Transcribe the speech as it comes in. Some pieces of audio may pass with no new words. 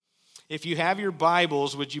If you have your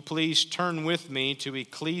Bibles, would you please turn with me to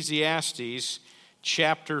Ecclesiastes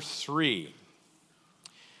chapter 3.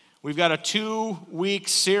 We've got a 2-week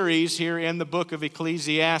series here in the book of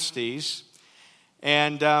Ecclesiastes,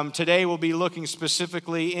 and today we'll be looking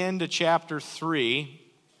specifically into chapter 3,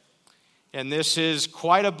 and this is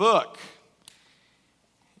quite a book.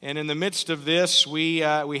 And in the midst of this, we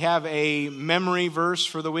have a memory verse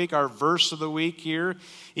for the week, our verse of the week here.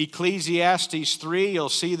 Ecclesiastes 3, you'll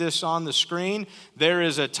see this on the screen. There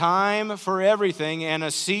is a time for everything and a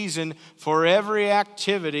season for every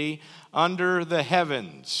activity under the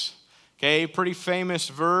heavens. Okay, pretty famous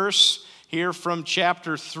verse here from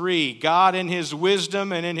chapter 3. God in His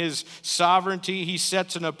wisdom and in His sovereignty, He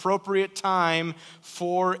sets an appropriate time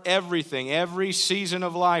for everything. Every season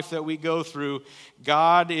of life that we go through,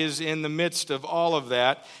 God is in the midst of all of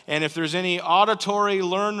that. And if there's any auditory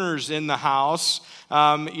learners in the house,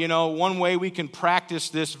 one way we can practice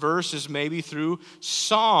this verse is maybe through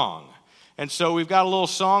song. And so we've got a little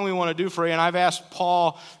song we want to do for you, and I've asked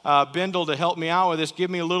Paul Bindle to help me out with this,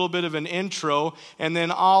 give me a little bit of an intro, and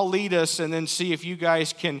then I'll lead us and then see if you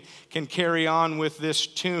guys can carry on with this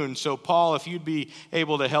tune. So Paul, if you'd be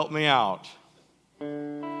able to help me out.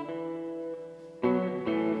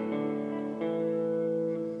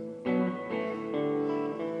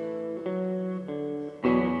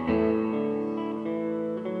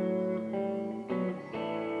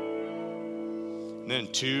 Then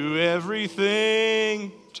to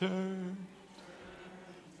everything turn.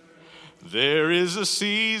 There is a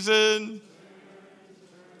season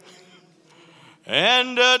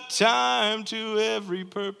and a time to every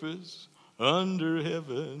purpose under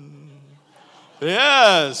heaven.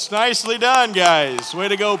 Yes, nicely done, guys. Way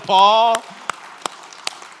to go, Paul.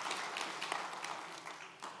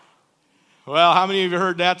 Well, how many of you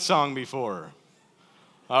heard that song before?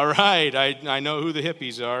 All right, I know who the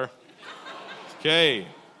hippies are. Okay.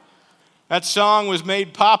 That song was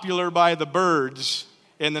made popular by the Byrds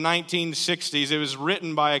in the 1960s. It was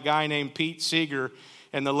written by a guy named Pete Seeger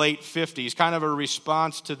in the late 50s, kind of a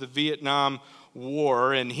response to the Vietnam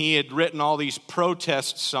War, and he had written all these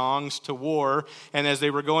protest songs to war, and as they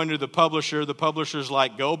were going to the publisher's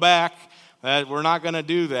like, go back, we're not going to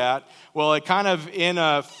do that. Well, it kind of in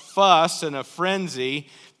a fuss and a frenzy,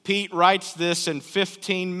 Pete writes this in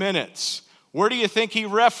 15 minutes. Where do you think he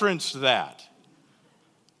referenced that?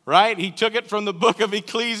 Right? He took it from the book of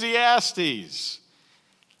Ecclesiastes.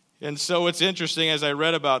 And so it's interesting, as I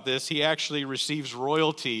read about this, he actually receives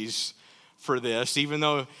royalties for this. Even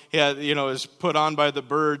though is put on by the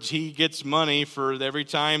Byrds, he gets money for every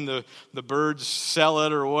time the Byrds sell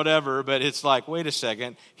it or whatever. But it's like, wait a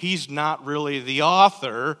second, he's not really the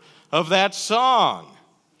author of that song.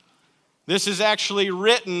 This is actually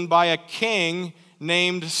written by a king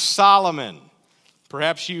named Solomon.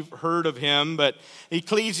 Perhaps you've heard of him, but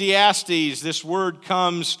Ecclesiastes, this word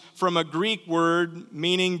comes from a Greek word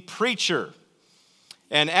meaning preacher.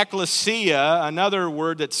 And ecclesia, another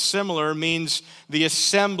word that's similar, means the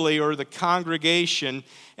assembly or the congregation.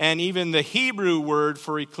 And even the Hebrew word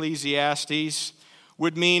for Ecclesiastes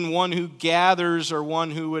would mean one who gathers or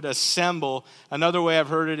one who would assemble. Another way I've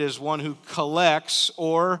heard it is one who collects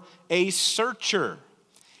or a searcher.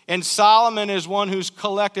 And Solomon is one who's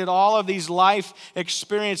collected all of these life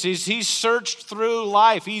experiences. He's searched through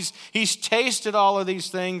life. He's tasted all of these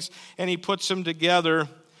things, and he puts them together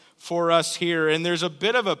for us here. And there's a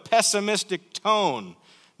bit of a pessimistic tone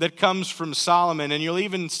that comes from Solomon, and you'll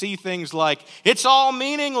even see things like, it's all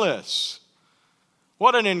meaningless.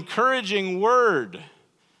 What an encouraging word,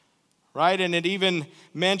 right? And it even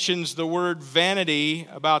mentions the word vanity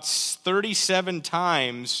about 37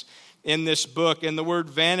 times in this book, and the word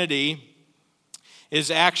vanity is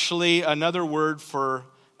actually another word for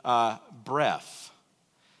breath,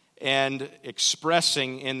 and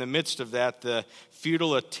expressing in the midst of that the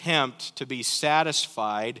futile attempt to be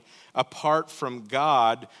satisfied apart from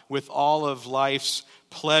God with all of life's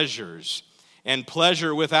pleasures. And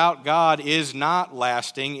pleasure without God is not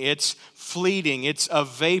lasting, it's fleeting, it's a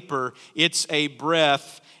vapor, it's a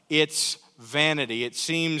breath, it's vanity. It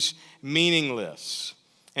seems meaningless.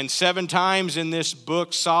 And 7 times in this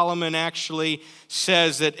book, Solomon actually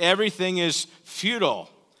says that everything is futile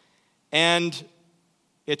and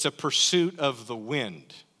it's a pursuit of the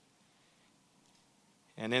wind.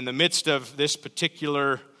 And in the midst of this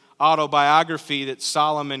particular autobiography that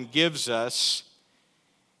Solomon gives us,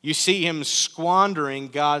 you see him squandering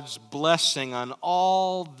God's blessing on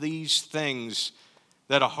all these things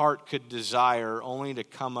that a heart could desire, only to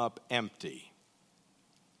come up empty.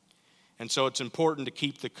 And so it's important to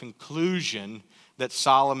keep the conclusion that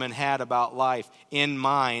Solomon had about life in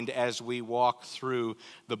mind as we walk through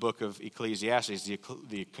the book of Ecclesiastes.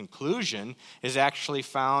 The conclusion is actually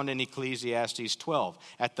found in Ecclesiastes 12.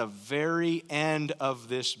 At the very end of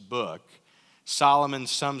this book, Solomon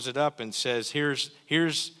sums it up and says,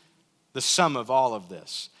 here's the sum of all of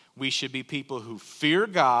this. We should be people who fear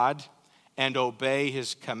God and obey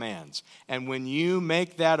his commands. And when you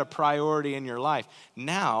make that a priority in your life,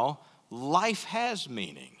 now life has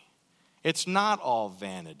meaning. It's not all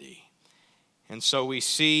vanity. And so we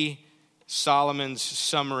see Solomon's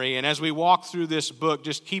summary. And as we walk through this book,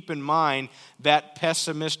 just keep in mind that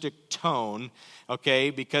pessimistic tone,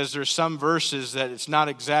 okay? Because there's some verses that it's not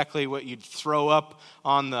exactly what you'd throw up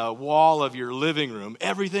on the wall of your living room.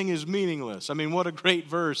 Everything is meaningless. I mean, what a great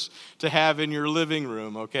verse to have in your living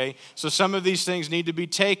room, okay? So some of these things need to be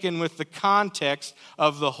taken with the context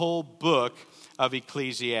of the whole book of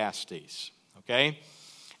Ecclesiastes, okay?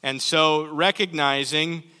 And so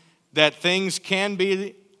recognizing that things can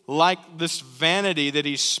be like this vanity that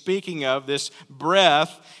he's speaking of, this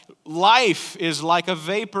breath, life is like a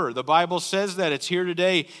vapor. The Bible says that. It's here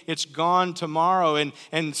today, it's gone tomorrow.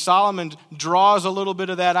 And Solomon draws a little bit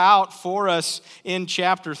of that out for us in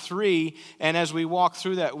chapter 3. And as we walk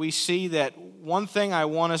through that, we see that one thing I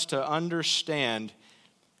want us to understand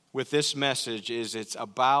with this message is it's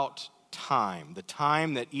about time, the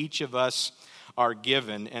time that each of us are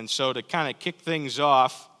given. And so to kind of kick things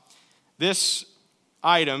off, this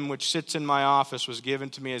item, which sits in my office, was given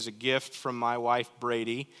to me as a gift from my wife,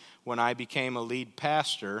 Brady, when I became a lead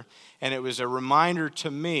pastor. And it was a reminder to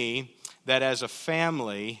me that as a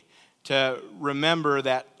family, to remember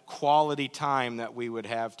that quality time that we would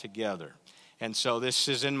have together. And so this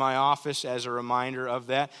is in my office as a reminder of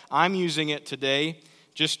that. I'm using it today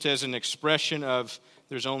just as an expression of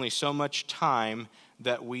there's only so much time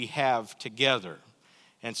that we have together.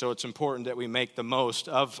 And so it's important that we make the most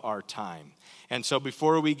of our time. And so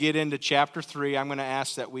before we get into chapter 3, I'm going to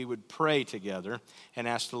ask that we would pray together and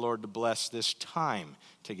ask the Lord to bless this time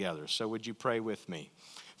together. So would you pray with me?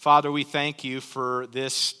 Father, we thank you for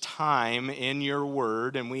this time in your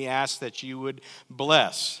word, and we ask that you would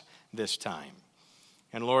bless this time.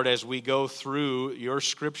 And Lord, as we go through your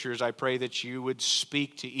scriptures, I pray that you would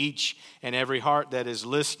speak to each and every heart that is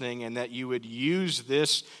listening, and that you would use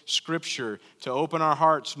this scripture to open our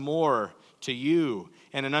hearts more to you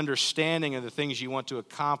and an understanding of the things you want to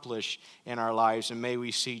accomplish in our lives. And may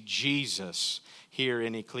we see Jesus here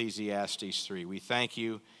in Ecclesiastes 3. We thank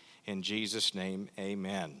you in Jesus' name,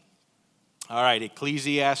 amen. All right,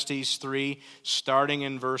 Ecclesiastes 3, starting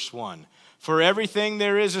in verse 1. For everything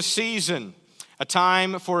there is a season, a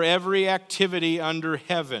time for every activity under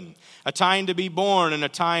heaven, a time to be born and a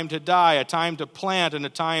time to die, a time to plant and a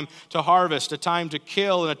time to harvest, a time to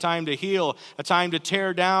kill and a time to heal, a time to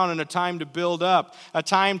tear down and a time to build up, a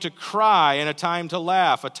time to cry and a time to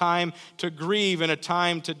laugh, a time to grieve and a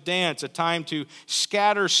time to dance, a time to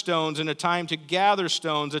scatter stones and a time to gather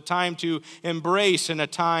stones, a time to embrace and a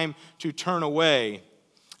time to turn away,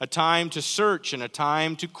 a time to search and a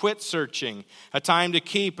time to quit searching, a time to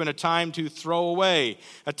keep and a time to throw away,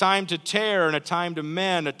 a time to tear and a time to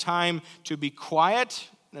mend, a time to be quiet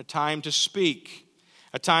and a time to speak,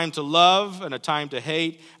 a time to love and a time to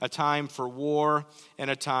hate, a time for war and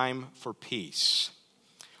a time for peace.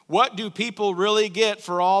 What do people really get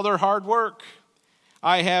for all their hard work?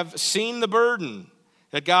 I have seen the burden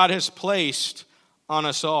that God has placed on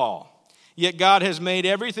us all. Yet God has made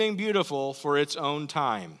everything beautiful for its own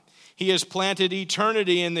time. He has planted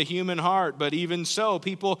eternity in the human heart, but even so,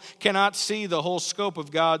 people cannot see the whole scope of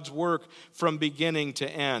God's work from beginning to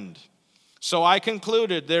end. So I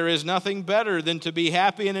concluded there is nothing better than to be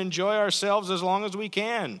happy and enjoy ourselves as long as we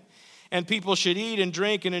can. And people should eat and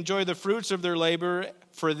drink and enjoy the fruits of their labor,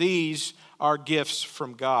 for these are gifts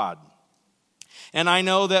from God. And I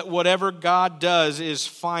know that whatever God does is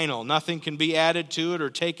final. Nothing can be added to it or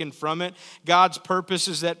taken from it. God's purpose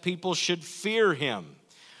is that people should fear him.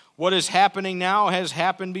 What is happening now has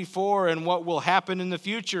happened before, and what will happen in the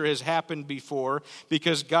future has happened before,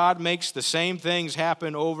 because God makes the same things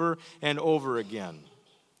happen over and over again.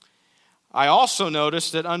 I also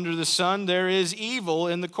noticed that under the sun there is evil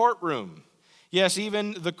in the courtroom. Yes,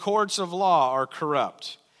 even the courts of law are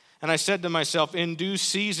corrupt. And I said to myself, in due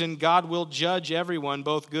season, God will judge everyone,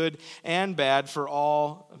 both good and bad, for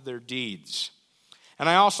all of their deeds. And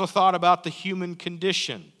I also thought about the human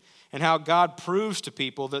condition and how God proves to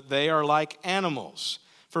people that they are like animals.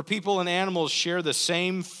 For people and animals share the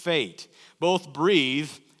same fate. Both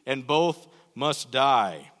breathe and both must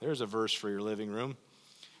die. There's a verse for your living room.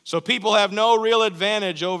 So people have no real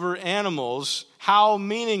advantage over animals. How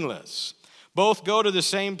meaningless. Both go to the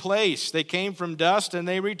same place. They came from dust and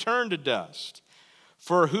they return to dust.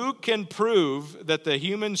 For who can prove that the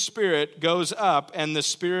human spirit goes up and the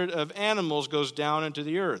spirit of animals goes down into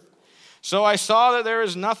the earth? So I saw that there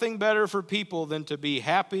is nothing better for people than to be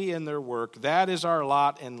happy in their work. That is our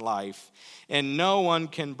lot in life, and no one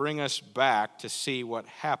can bring us back to see what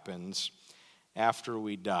happens after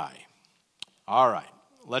we die. All right,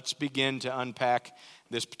 let's begin to unpack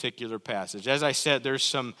this particular passage. As I said,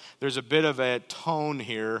 there's a bit of a tone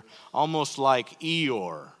here, almost like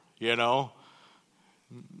Eeyore, you know.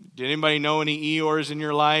 Did anybody know any Eeyores in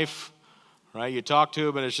your life? Right, you talk to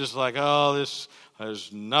them and it's just like, oh,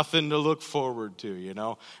 there's nothing to look forward to, you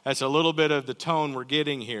know. That's a little bit of the tone we're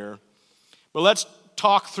getting here. But let's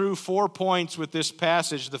talk through 4 points with this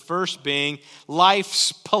passage, the first being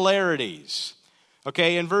life's polarities.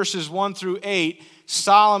 Okay, in verses 1 through 8,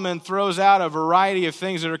 Solomon throws out a variety of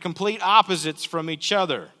things that are complete opposites from each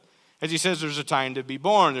other. As he says, there's a time to be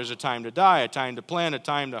born, there's a time to die, a time to plant, a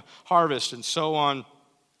time to harvest, and so on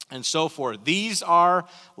and so forth. These are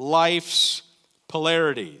life's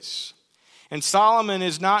polarities. And Solomon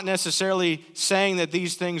is not necessarily saying that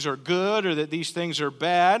these things are good or that these things are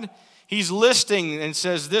bad. He's listing and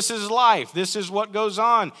says, this is life. This is what goes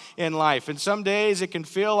on in life. And some days it can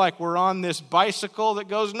feel like we're on this bicycle that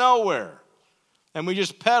goes nowhere. And we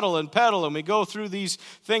just pedal and we go through these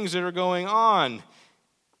things that are going on.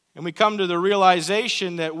 And we come to the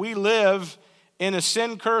realization that we live in a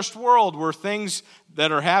sin-cursed world where things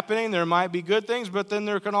that are happening, there might be good things, but then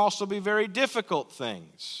there can also be very difficult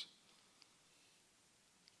things.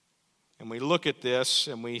 And we look at this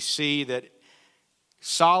and we see that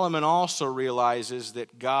Solomon also realizes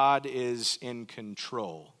that God is in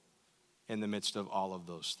control in the midst of all of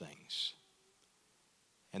those things.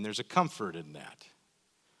 And there's a comfort in that,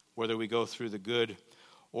 whether we go through the good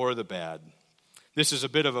or the bad. This is a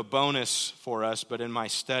bit of a bonus for us, but in my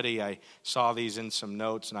study I saw these in some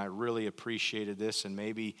notes and I really appreciated this, and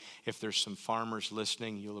maybe if there's some farmers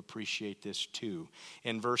listening, you'll appreciate this too.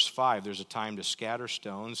 In verse 5, there's a time to scatter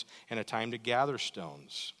stones and a time to gather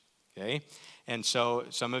stones. Okay? And so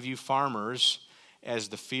some of you farmers, as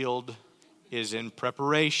the field is in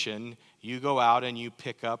preparation, you go out and you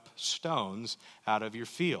pick up stones out of your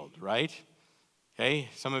field, right? Okay?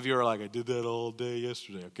 Some of you are like, I did that all day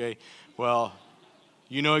yesterday, okay? Well,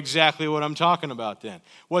 you know exactly what I'm talking about then.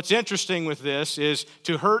 What's interesting with this is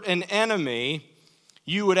to hurt an enemy,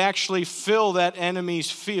 you would actually fill that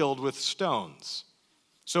enemy's field with stones.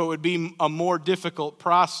 So it would be a more difficult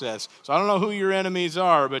process. So I don't know who your enemies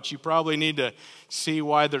are, but you probably need to see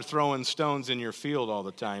why they're throwing stones in your field all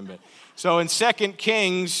the time. So in 2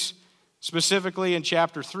 Kings, specifically in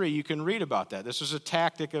chapter 3, you can read about that. This was a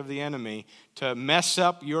tactic of the enemy to mess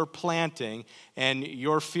up your planting and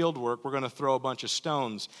your field work. We're going to throw a bunch of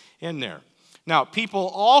stones in there. Now, people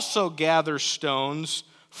also gather stones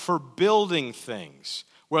for building things,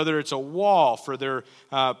 whether it's a wall for their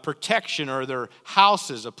protection or their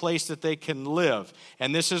houses, a place that they can live.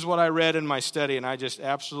 And this is what I read in my study, and I just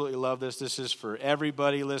absolutely love this. This is for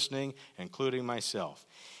everybody listening, including myself.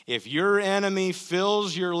 If your enemy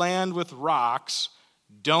fills your land with rocks,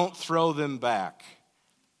 don't throw them back.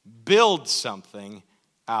 Build something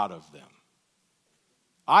out of them.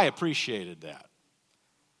 I appreciated that.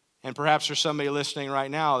 And perhaps there's somebody listening right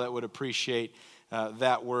now that would appreciate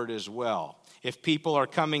that word as well. If people are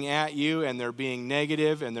coming at you and they're being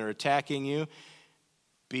negative and they're attacking you,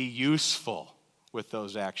 be useful with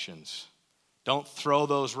those actions. Don't throw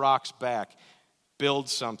those rocks back. Build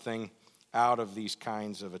something out of these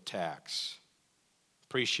kinds of attacks.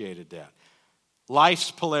 Appreciated that.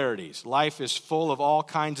 Life's polarities. Life is full of all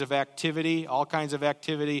kinds of activity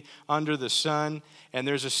under the sun, and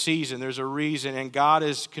there's a season, there's a reason, and God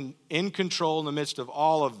is in control in the midst of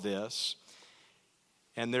all of this,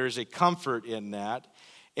 and there's a comfort in that.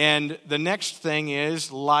 And the next thing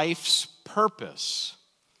is life's purpose.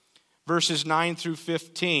 Verses 9 through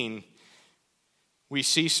 15, we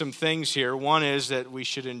see some things here. One is that we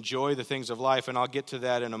should enjoy the things of life, and I'll get to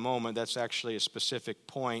that in a moment. That's actually a specific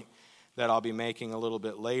point that I'll be making a little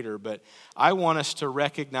bit later. But I want us to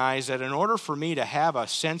recognize that in order for me to have a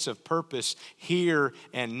sense of purpose here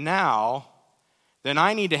and now, then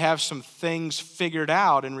I need to have some things figured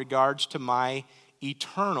out in regards to my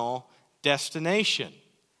eternal destination.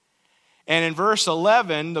 And in verse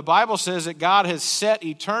 11, the Bible says that God has set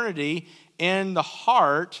eternity in the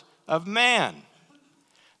heart of man.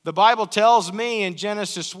 The Bible tells me in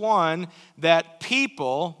Genesis 1 that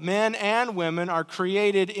people, men and women, are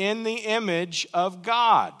created in the image of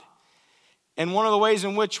God. And one of the ways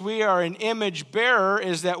in which we are an image bearer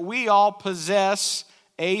is that we all possess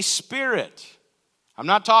a spirit. I'm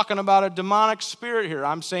not talking about a demonic spirit here.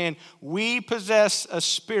 I'm saying we possess a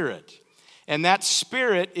spirit. And that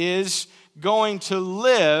spirit is going to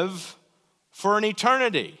live for an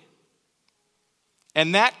eternity.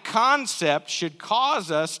 And that concept should cause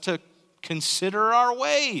us to consider our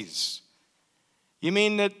ways. You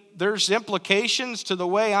mean that there's implications to the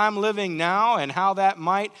way I'm living now and how that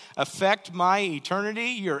might affect my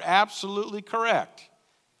eternity? You're absolutely correct.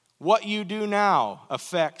 What you do now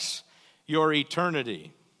affects your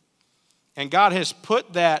eternity. And God has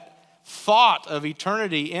put that thought of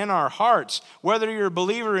eternity in our hearts. Whether you're a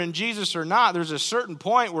believer in Jesus or not, there's a certain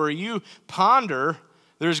point where you ponder,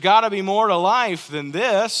 there's got to be more to life than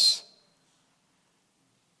this.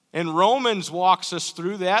 And Romans walks us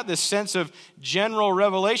through that, this sense of general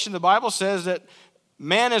revelation. The Bible says that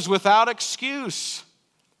man is without excuse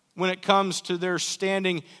when it comes to their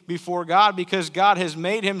standing before God, because God has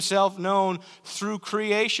made himself known through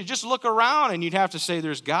creation. Just look around and you'd have to say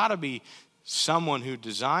there's got to be someone who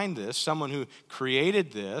designed this, someone who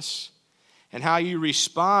created this. And how you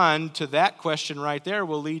respond to that question right there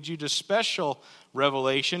will lead you to special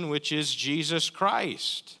revelation, which is Jesus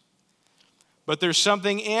Christ. But there's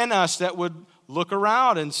something in us that would look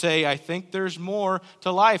around and say, I think there's more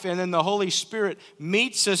to life. And then the Holy Spirit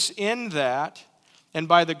meets us in that. And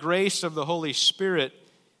by the grace of the Holy Spirit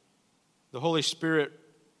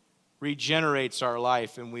regenerates our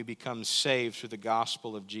life and we become saved through the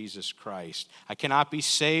gospel of Jesus Christ. I cannot be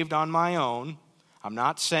saved on my own. I'm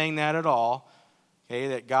not saying that at all. Okay,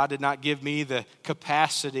 that God did not give me the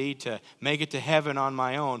capacity to make it to heaven on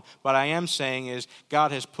my own. What I am saying is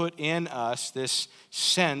God has put in us this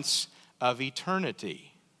sense of eternity.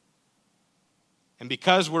 And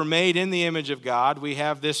because we're made in the image of God, we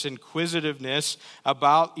have this inquisitiveness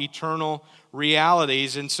about eternal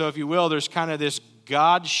realities. And so, if you will, there's kind of this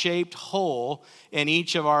God-shaped hole in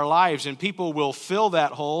each of our lives. And people will fill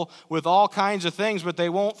that hole with all kinds of things, but they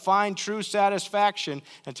won't find true satisfaction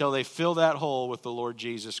until they fill that hole with the Lord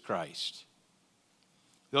Jesus Christ.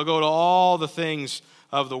 They'll go to all the things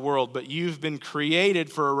of the world, but you've been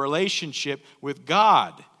created for a relationship with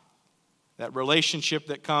God. That relationship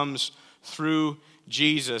that comes through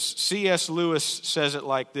Jesus. C.S. Lewis says it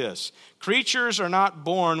like this: creatures are not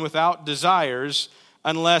born without desires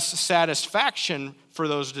unless satisfaction for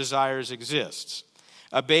those desires exists.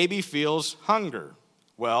 A baby feels hunger.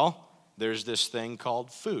 Well, there's this thing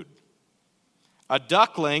called food. A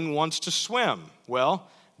duckling wants to swim. Well,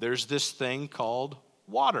 there's this thing called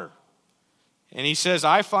water. And he says,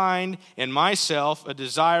 I find in myself a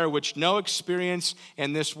desire which no experience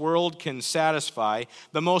in this world can satisfy.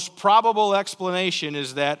 The most probable explanation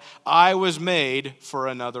is that I was made for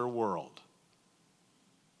another world.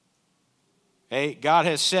 Hey, God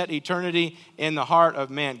has set eternity in the heart of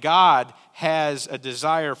man. God has a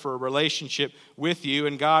desire for a relationship with you,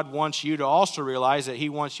 and God wants you to also realize that he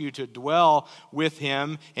wants you to dwell with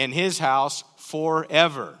him in his house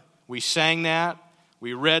forever. We sang that.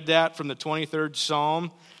 We read that from the 23rd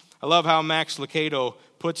Psalm. I love how Max Lucado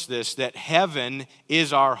puts this, that heaven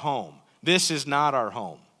is our home. This is not our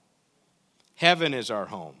home. Heaven is our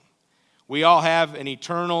home. We all have an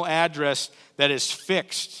eternal address that is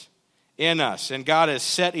fixed in us, and God has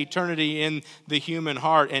set eternity in the human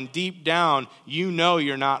heart, and deep down, you know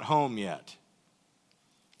you're not home yet.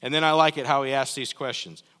 And then I like it how he asks these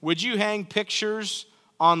questions. Would you hang pictures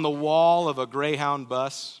on the wall of a Greyhound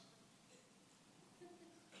bus?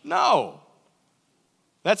 No.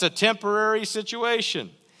 That's a temporary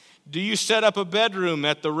situation. Do you set up a bedroom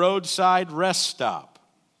at the roadside rest stop?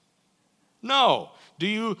 No. Do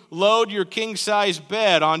you load your king-size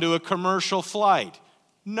bed onto a commercial flight?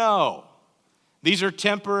 No. These are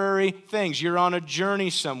temporary things. You're on a journey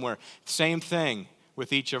somewhere. Same thing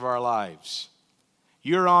with each of our lives.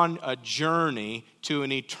 You're on a journey to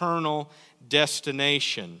an eternal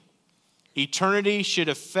destination. Eternity should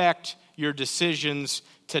affect your decisions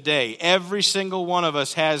today. Every single one of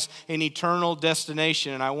us has an eternal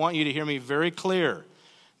destination, and I want you to hear me very clear.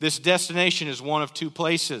 This destination is one of two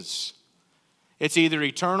places. It's either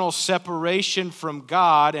eternal separation from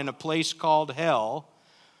God in a place called hell,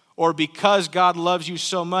 or because God loves you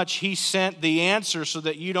so much, he sent the answer so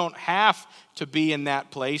that you don't have to be in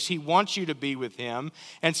that place. He wants you to be with him,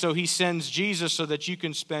 and so he sends Jesus so that you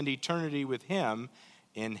can spend eternity with him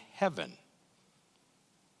in heaven.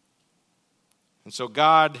 And so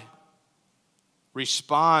God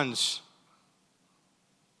responds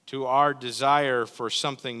to our desire for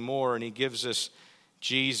something more, and he gives us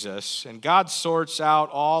Jesus. And God sorts out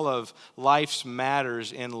all of life's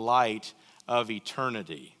matters in light of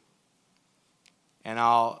eternity. And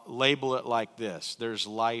I'll label it like this: there's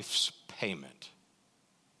life's payment.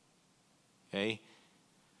 Okay?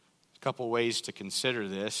 couple ways to consider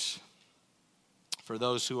this. For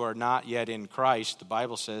those who are not yet in Christ, the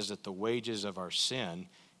Bible says that the wages of our sin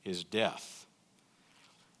is death.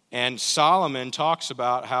 And Solomon talks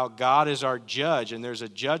about how God is our judge, and there's a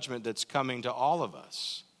judgment that's coming to all of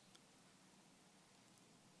us.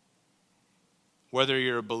 Whether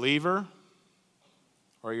you're a believer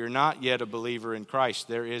or you're not yet a believer in Christ,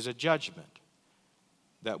 there is a judgment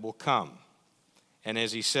that will come. And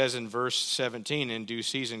as he says in verse 17, in due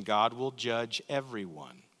season, God will judge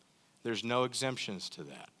everyone. There's no exemptions to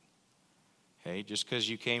that. Okay, just because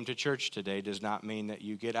you came to church today does not mean that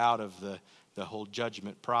you get out of the whole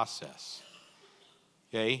judgment process.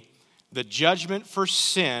 Okay, the judgment for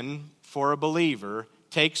sin for a believer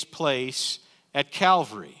takes place at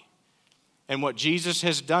Calvary. And what Jesus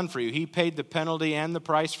has done for you, he paid the penalty and the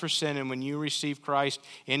price for sin, and when you receive Christ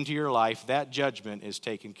into your life, that judgment is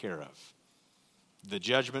taken care of. The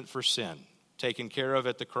judgment for sin, taken care of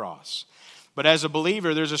at the cross. But as a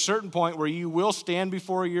believer, there's a certain point where you will stand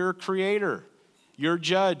before your Creator, your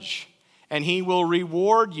judge, and he will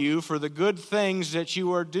reward you for the good things that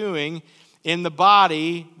you are doing in the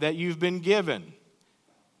body that you've been given.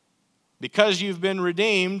 Because you've been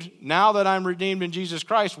redeemed, now that I'm redeemed in Jesus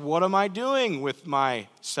Christ, what am I doing with my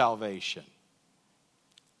salvation?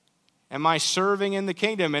 Am I serving in the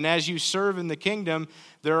kingdom? And as you serve in the kingdom,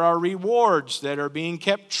 there are rewards that are being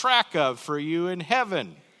kept track of for you in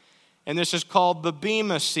heaven. And this is called the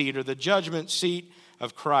Bema seat, or the judgment seat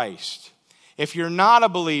of Christ. If you're not a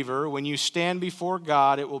believer, when you stand before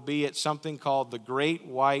God, it will be at something called the Great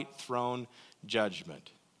White Throne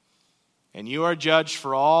Judgment. And you are judged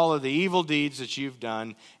for all of the evil deeds that you've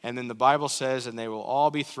done. And then the Bible says, and they will all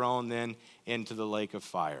be thrown then into the lake of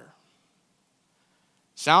fire.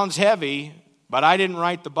 Sounds heavy, but I didn't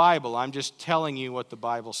write the Bible. I'm just telling you what the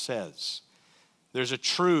Bible says. There's a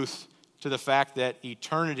truth to the fact that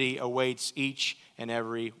eternity awaits each and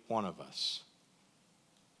every one of us.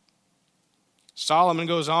 Solomon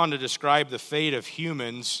goes on to describe the fate of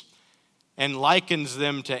humans and likens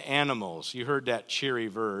them to animals. You heard that cheery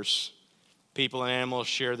verse. People and animals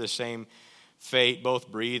share the same fate.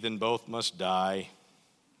 Both breathe and both must die.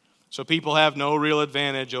 So people have no real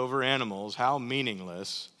advantage over animals. How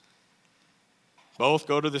meaningless. Both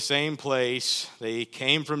go to the same place. They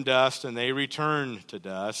came from dust and they return to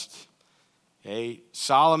dust. Okay?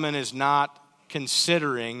 Solomon is not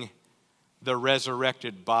considering the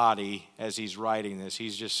resurrected body as he's writing this.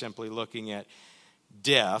 He's just simply looking at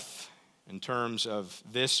death in terms of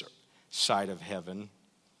this side of heaven.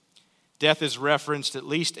 Death is referenced at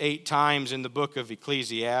least 8 times in the book of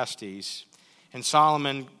Ecclesiastes. And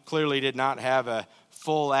Solomon clearly did not have a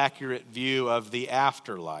full, accurate view of the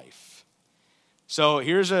afterlife. So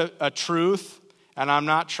here's a truth, and I'm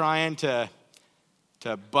not trying to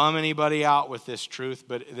bum anybody out with this truth,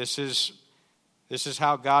 but this is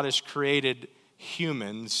how God has created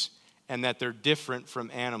humans, and that they're different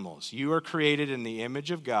from animals. You are created in the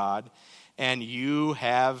image of God, and you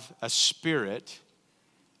have a spirit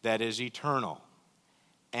that is eternal.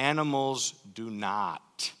 Animals do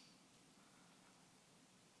not.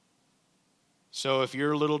 So if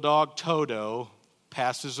your little dog Toto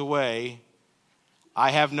passes away, I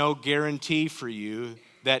have no guarantee for you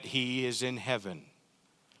that he is in heaven.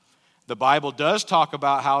 The Bible does talk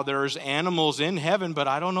about how there's animals in heaven, but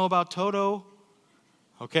I don't know about Toto.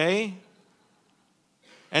 Okay?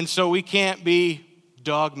 And so we can't be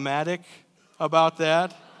dogmatic about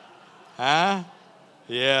that. Huh?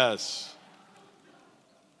 Yes.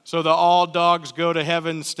 So the all dogs go to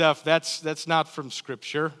heaven stuff, that's not from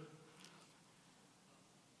Scripture.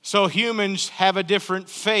 So humans have a different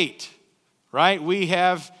fate, right? We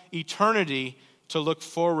have eternity to look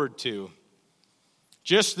forward to.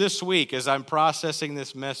 Just this week, as I'm processing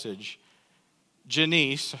this message,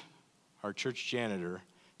 Janice, our church janitor,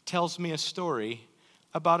 tells me a story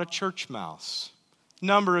about a church mouse a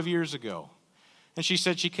number of years ago. And she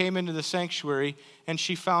said she came into the sanctuary and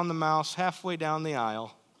she found the mouse halfway down the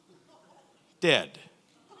aisle, dead.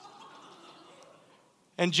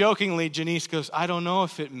 And jokingly, Janice goes, I don't know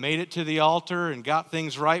if it made it to the altar and got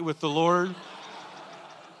things right with the Lord.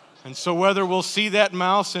 And so whether we'll see that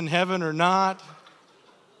mouse in heaven or not.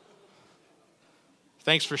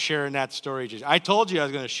 Thanks for sharing that story, Janice. I told you I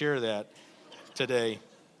was going to share that today.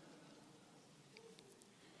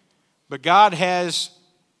 But God has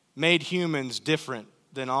made humans different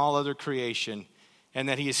than all other creation, and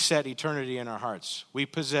that he has set eternity in our hearts. We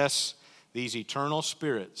possess these eternal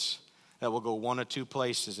spirits that will go one of 2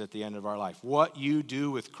 places at the end of our life. What you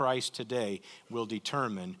do with Christ today will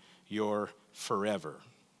determine your forever.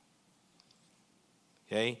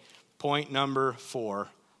 Okay? Point number 4,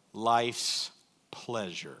 life's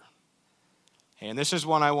pleasure. And this is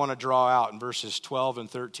one I want to draw out in verses 12 and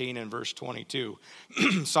 13 and verse 22.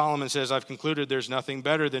 Solomon says, I've concluded there's nothing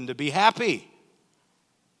better than to be happy.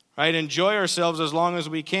 Right? Enjoy ourselves as long as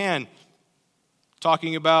we can.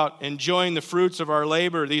 Talking about enjoying the fruits of our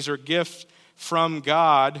labor. These are gifts from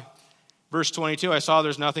God. Verse 22, I saw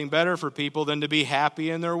there's nothing better for people than to be happy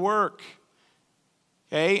in their work.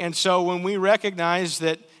 Okay? And so when we recognize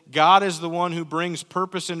that God is the one who brings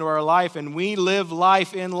purpose into our life and we live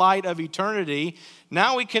life in light of eternity,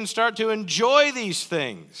 now we can start to enjoy these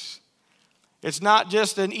things. It's not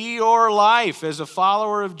just an Eeyore life as a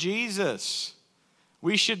follower of Jesus.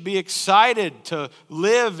 We should be excited to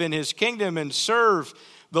live in His kingdom and serve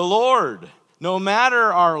the Lord, no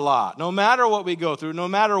matter our lot, no matter what we go through, no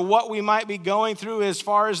matter what we might be going through as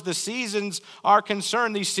far as the seasons are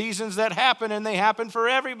concerned, these seasons that happen, and they happen for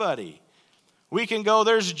everybody. We can go,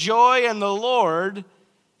 there's joy in the Lord,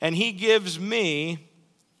 and He gives me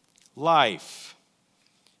life.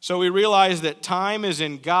 So we realize that time is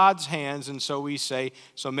in God's hands, and so we say,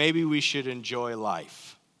 so maybe we should enjoy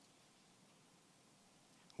life.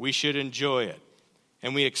 We should enjoy it.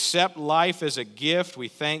 And we accept life as a gift. We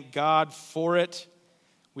thank God for it.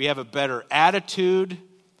 We have a better attitude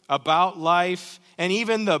about life and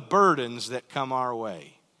even the burdens that come our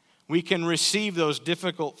way. We can receive those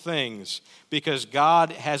difficult things because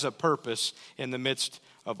God has a purpose in the midst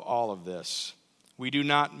of all of this. We do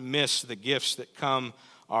not miss the gifts that come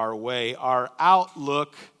our way. Our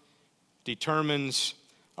outlook determines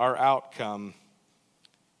our outcome.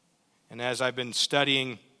 And as I've been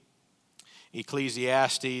studying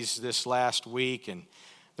Ecclesiastes this last week, and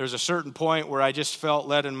there's a certain point where I just felt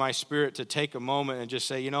led in my spirit to take a moment and just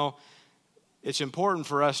say, it's important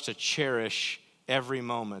for us to cherish every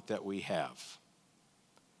moment that we have.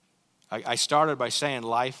 I started by saying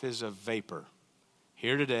life is a vapor.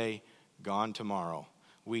 Here today, gone tomorrow.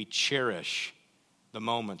 We cherish the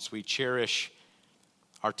moments. We cherish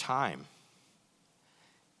our time.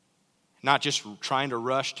 Not just trying to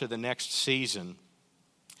rush to the next season.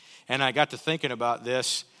 And I got to thinking about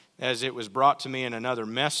this as it was brought to me in another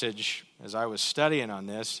message as I was studying on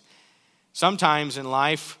this. Sometimes in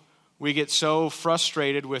life, we get so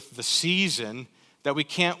frustrated with the season that we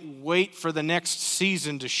can't wait for the next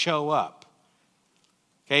season to show up.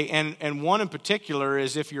 Okay, and one in particular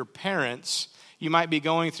is if you're parents, you might be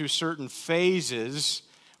going through certain phases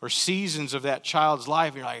or seasons of that child's life,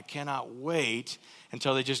 and you're like, I cannot wait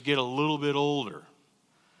until they just get a little bit older.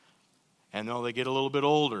 And they get a little bit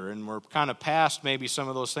older, and we're kind of past maybe some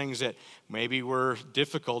of those things that maybe were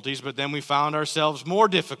difficulties, but then we found ourselves more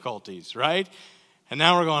difficulties, right? And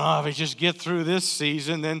now we're going, if we just get through this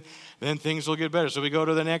season, then things will get better. So we go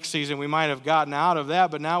to the next season. We might have gotten out of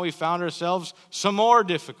that, but now we found ourselves some more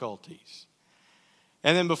difficulties.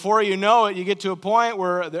 And then before you know it, you get to a point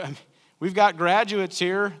where we've got graduates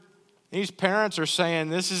here. These parents are saying,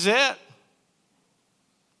 this is it.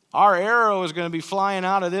 Our arrow is going to be flying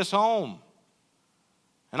out of this home.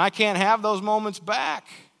 And I can't have those moments back.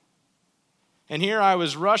 And here I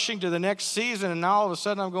was rushing to the next season, and now all of a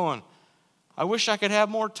sudden I'm going, I wish I could have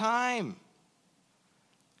more time.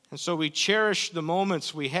 And so we cherish the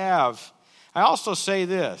moments we have. I also say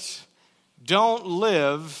this, don't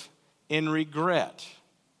live in regret.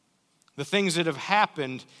 The things that have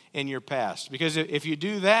happened in your past. Because if you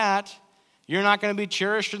do that, you're not going to be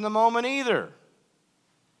cherished in the moment either.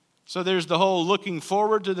 So there's the whole looking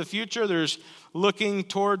forward to the future. There's looking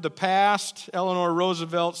toward the past. Eleanor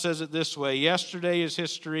Roosevelt says it this way, yesterday is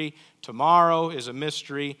history, tomorrow is a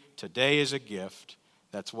mystery, today is a gift.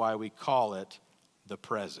 That's why we call it the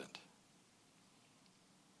present.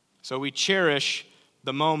 So we cherish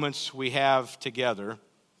the moments we have together.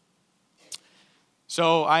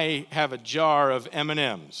 So I have a jar of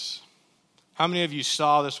M&Ms. How many of you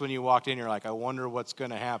saw this when you walked in? You're like, I wonder what's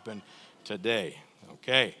going to happen today.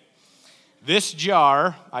 Okay. This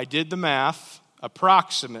jar, I did the math,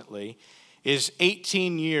 approximately, is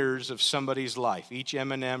 18 years of somebody's life, each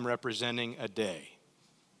M&M representing a day.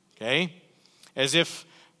 Okay? As if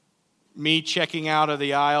me checking out of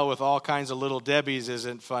the aisle with all kinds of Little Debbies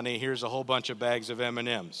isn't funny, here's a whole bunch of bags of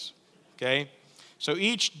M&Ms. Okay? So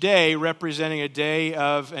each day representing a day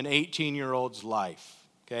of an 18-year-old's life.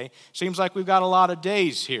 Okay? Seems like we've got a lot of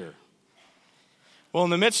days here. Well, in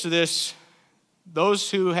the midst of this, those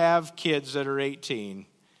who have kids that are 18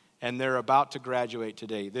 and they're about to graduate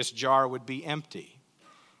today, this jar would be empty.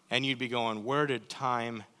 And you'd be going, where did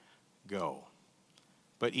time go?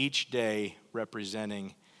 But each day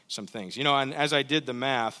representing some things. And as I did the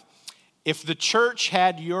math, if the church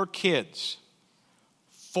had your kids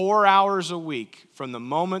 4 hours a week from the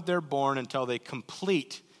moment they're born until they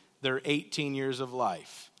complete their 18 years of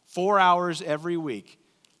life, 4 hours every week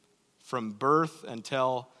from birth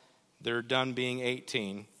until they're done being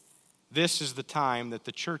 18. This is the time that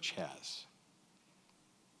the church has.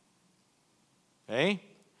 Okay?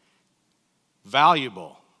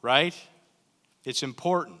 Valuable, right? It's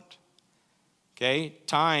important. Okay?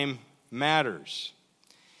 Time matters.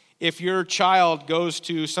 If your child goes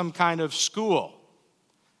to some kind of school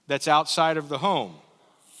that's outside of the home,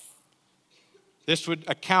 this would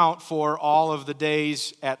account for all of the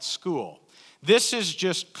days at school. This is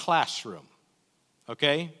just classroom,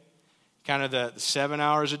 okay? Kind of the 7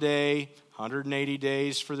 hours a day, 180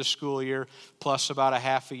 days for the school year, plus about a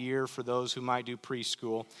half a year for those who might do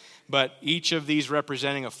preschool. But each of these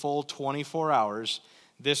representing a full 24 hours,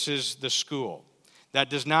 this is the school. That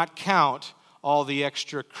does not count all the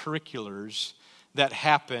extracurriculars that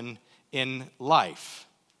happen in life,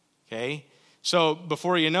 okay? So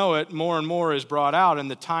before you know it, more and more is brought out,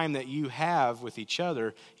 and the time that you have with each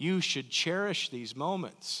other, you should cherish these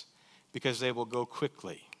moments because they will go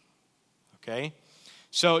quickly, okay?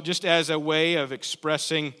 So just as a way of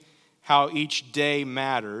expressing how each day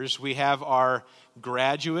matters, we have our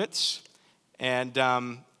graduates, and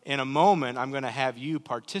in a moment I'm going to have you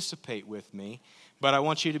participate with me, but I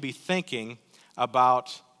want you to be thinking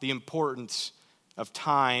about the importance of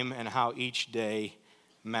time and how each day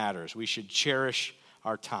matters. We should cherish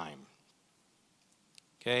our time.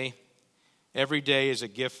 Okay? Every day is a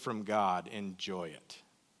gift from God. Enjoy it.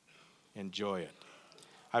 Enjoy it.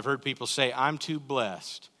 I've heard people say, I'm too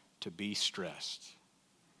blessed to be stressed.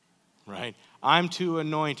 Right? I'm too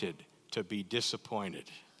anointed to be disappointed.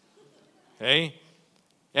 Okay?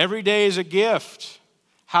 Every day is a gift.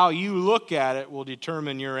 How you look at it will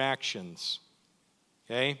determine your actions.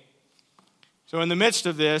 Okay? So in the midst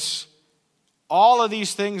of this, all of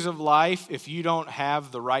these things of life, if you don't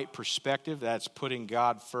have the right perspective, that's putting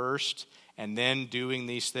God first and then doing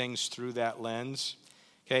these things through that lens,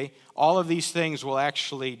 okay? All of these things will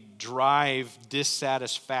actually drive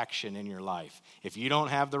dissatisfaction in your life. If you don't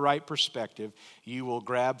have the right perspective, you will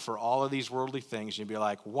grab for all of these worldly things and be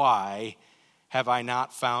like, why have I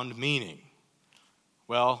not found meaning?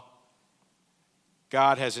 Well,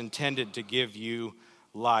 God has intended to give you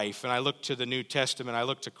life. And I look to the New Testament, I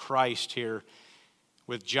look to Christ here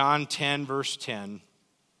with John 10, verse 10.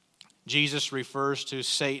 Jesus refers to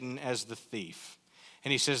Satan as the thief.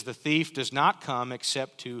 And he says, the thief does not come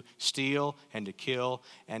except to steal and to kill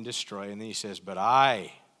and destroy. And then he says, but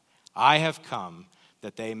I have come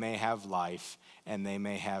that they may have life and they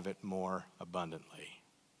may have it more abundantly.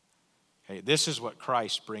 Okay, this is what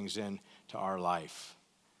Christ brings into our life.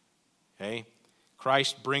 Okay?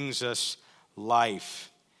 Christ brings us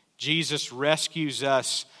life. Jesus rescues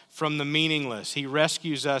us from the meaningless. He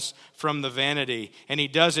rescues us from the vanity. And he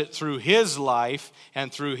does it through his life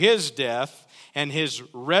and through his death and his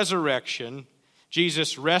resurrection.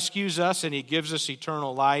 Jesus rescues us and he gives us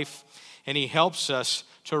eternal life. And he helps us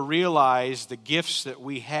to realize the gifts that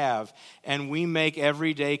we have. And we make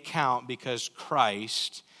every day count because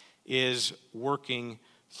Christ is working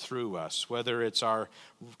through us, whether it's our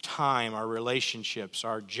time, our relationships,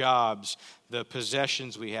 our jobs, the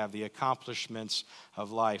possessions we have, the accomplishments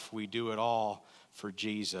of life. We do it all for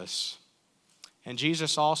Jesus. And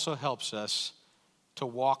Jesus also helps us to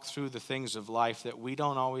walk through the things of life that we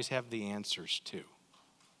don't always have the answers to.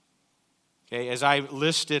 Okay, as I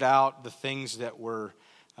listed out the things that were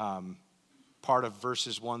part of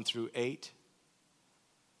verses 1 through 8,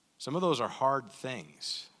 some of those are hard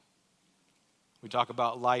things. We talk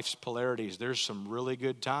about life's polarities. There's some really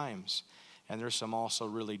good times, and there's some also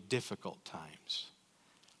really difficult times.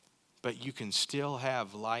 But you can still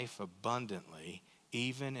have life abundantly,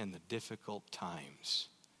 even in the difficult times.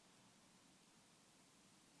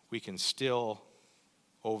 We can still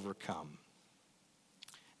overcome.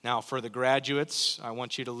 Now, for the graduates, I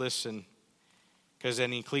want you to listen, because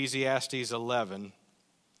in Ecclesiastes 11,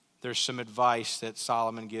 there's some advice that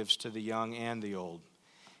Solomon gives to the young and the old.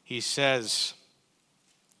 He says,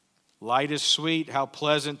 light is sweet, how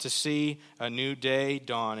pleasant to see a new day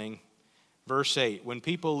dawning. Verse 8, when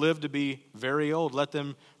people live to be very old, let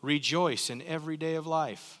them rejoice in every day of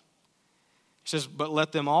life. He says, but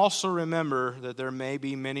let them also remember that there may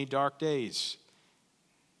be many dark days.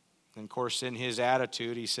 And of course, in his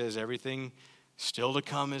attitude, he says everything still to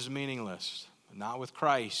come is meaningless, but not with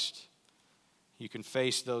Christ. You can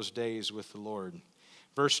face those days with the Lord.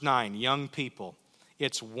 Verse 9, young people,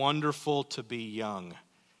 it's wonderful to be young.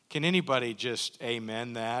 Can anybody just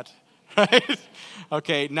amen that? Right?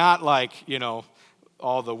 Okay, not like,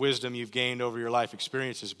 all the wisdom you've gained over your life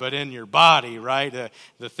experiences, but in your body, right?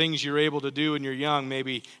 The things you're able to do when you're young,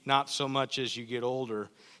 maybe not so much as you get older.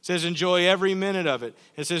 It says enjoy every minute of it.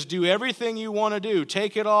 It says do everything you want to do.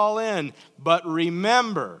 Take it all in. But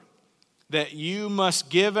remember that you must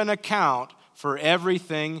give an account for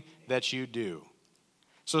everything that you do.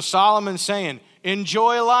 So Solomon's saying,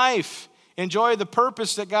 enjoy life. Enjoy the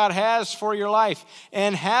purpose that God has for your life.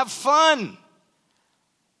 And have fun.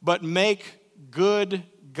 But make good,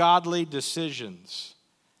 godly decisions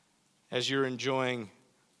as you're enjoying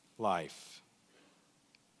life.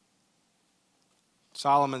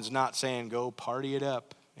 Solomon's not saying go party it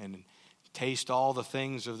up and taste all the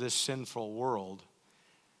things of this sinful world.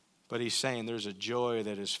 But he's saying there's a joy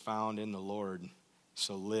that is found in the Lord,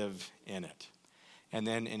 so live in it. And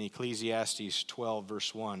then in Ecclesiastes 12,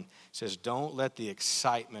 verse 1, it says, don't let the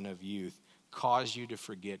excitement of youth cause you to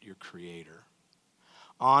forget your Creator.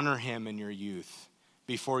 Honor Him in your youth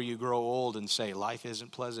before you grow old and say, life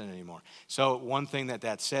isn't pleasant anymore. So one thing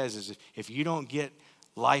that says is if you don't get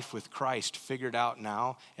life with Christ figured out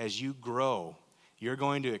now, as you grow, you're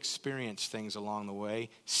going to experience things along the way.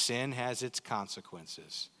 Sin has its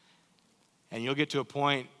consequences. And you'll get to a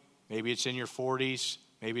point, maybe it's in your 40s,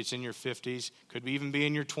 maybe it's in your 50s, could even be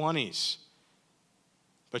in your 20s.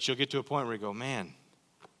 But you'll get to a point where you go, man,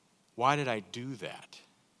 why did I do that?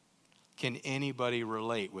 Can anybody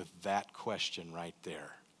relate with that question right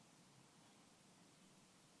there?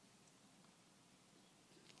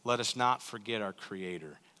 Let us not forget our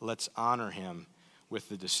Creator. Let's honor Him with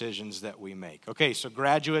the decisions that we make. Okay, so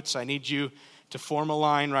graduates, I need you to form a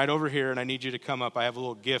line right over here, and I need you to come up. I have a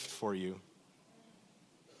little gift for you.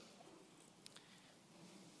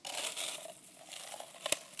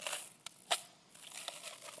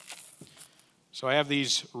 So I have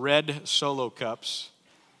these red Solo cups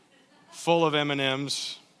full of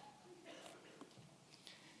M&Ms,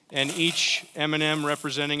 and each M&M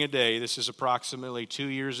representing a day. This is approximately 2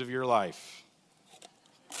 years of your life.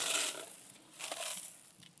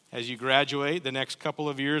 As you graduate, the next couple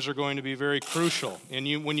of years are going to be very crucial.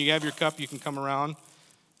 And when you have your cup, you can come around.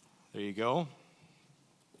 There you go.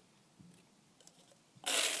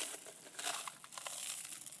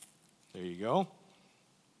 There you go.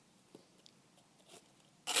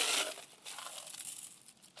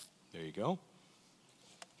 There you go.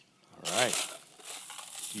 All right.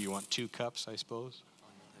 Do you want 2 cups, I suppose?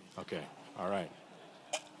 Okay. All right.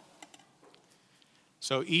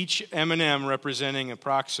 So each M&M representing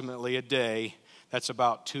approximately a day. That's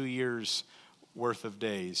about 2 years worth of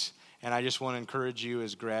days. And I just want to encourage you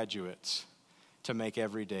as graduates to make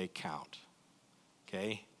every day count.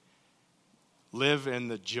 Okay? Live in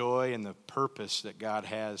the joy and the purpose that God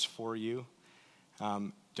has for you.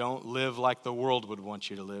 Don't live like the world would want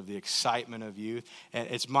you to live, the excitement of youth. And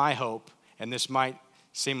it's my hope, and this might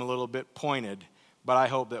seem a little bit pointed, but I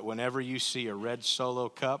hope that whenever you see a red Solo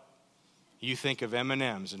cup, you think of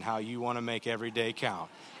M&Ms and how you want to make every day count.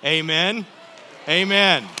 Amen?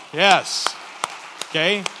 Amen. Yes.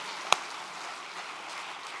 Okay?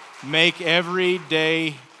 Make every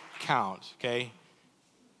day count, okay?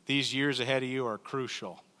 These years ahead of you are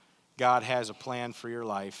crucial. God has a plan for your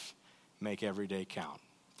life. Make every day count.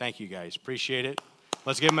 Thank you, guys. Appreciate it.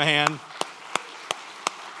 Let's give them a hand.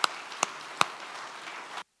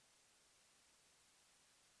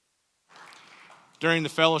 During the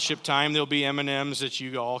fellowship time, there'll be M&Ms that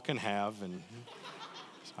you all can have, and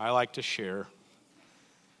I like to share.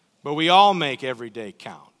 But we all make every day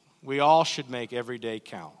count. We all should make every day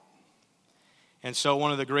count. And so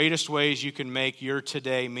one of the greatest ways you can make your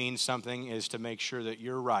today mean something is to make sure that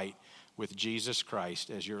you're right with Jesus Christ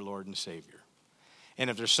as your Lord and Savior. And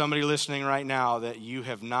if there's somebody listening right now that you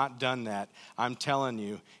have not done that, I'm telling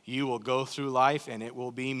you, you will go through life and it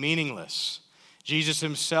will be meaningless. Jesus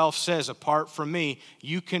himself says, apart from me,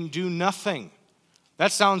 you can do nothing.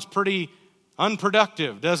 That sounds pretty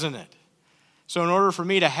unproductive, doesn't it? So in order for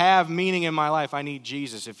me to have meaning in my life, I need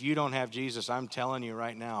Jesus. If you don't have Jesus, I'm telling you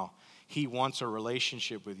right now, He wants a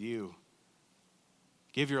relationship with you.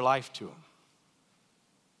 Give your life to Him.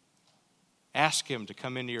 Ask Him to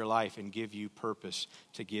come into your life and give you purpose,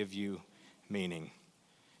 to give you meaning.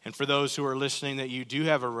 And for those who are listening that you do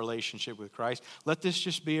have a relationship with Christ, let this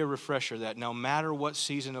just be a refresher that no matter what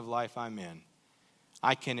season of life I'm in,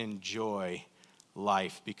 I can enjoy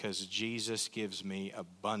life because Jesus gives me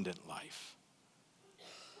abundant life.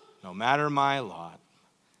 No matter my lot,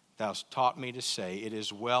 Thou hast taught me to say, it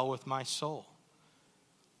is well with my soul.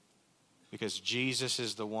 Because Jesus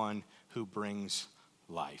is the one who brings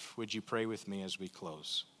life. Would you pray with me as we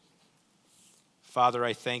close? Father,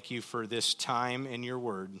 I thank you for this time in your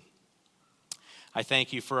word. I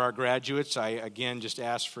thank you for our graduates. I again just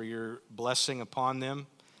ask for your blessing upon them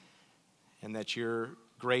and that your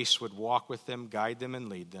grace would walk with them, guide them, and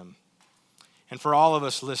lead them. And for all of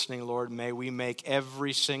us listening, Lord, may we make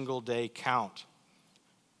every single day count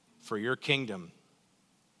for your kingdom.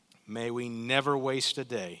 May we never waste a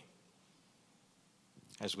day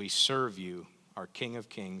as we serve you, our King of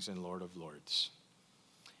Kings and Lord of Lords.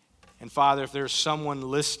 And Father, if there's someone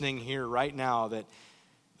listening here right now that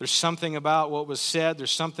there's something about what was said, there's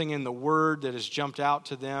something in the word that has jumped out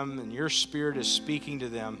to them, and your Spirit is speaking to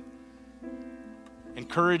them,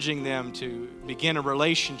 encouraging them to begin a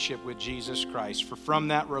relationship with Jesus Christ. For from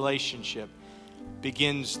that relationship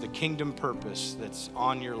begins the kingdom purpose that's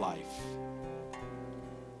on your life.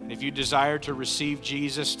 And if you desire to receive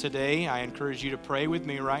Jesus today, I encourage you to pray with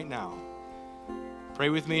me right now. Pray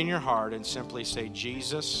with me in your heart and simply say,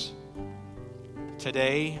 Jesus,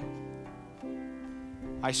 today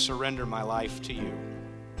I surrender my life to you.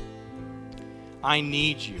 I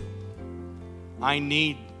need you. I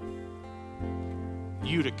need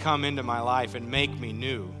you to come into my life and make me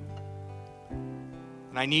new.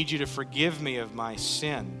 And I need you to forgive me of my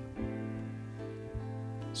sin.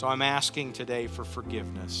 So I'm asking today for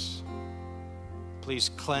forgiveness. Please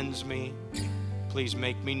cleanse me. Please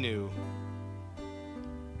make me new.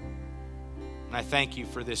 And I thank you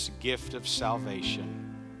for this gift of salvation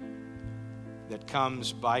that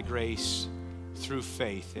comes by grace through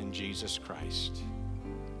faith in Jesus Christ.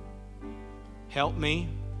 Help me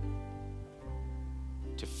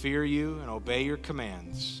to fear you and obey your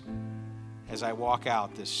commands as I walk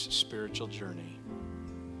out this spiritual journey.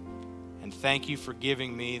 And thank you for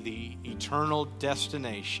giving me the eternal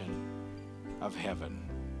destination of heaven.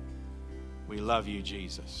 We love you,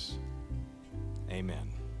 Jesus.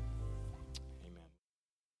 Amen.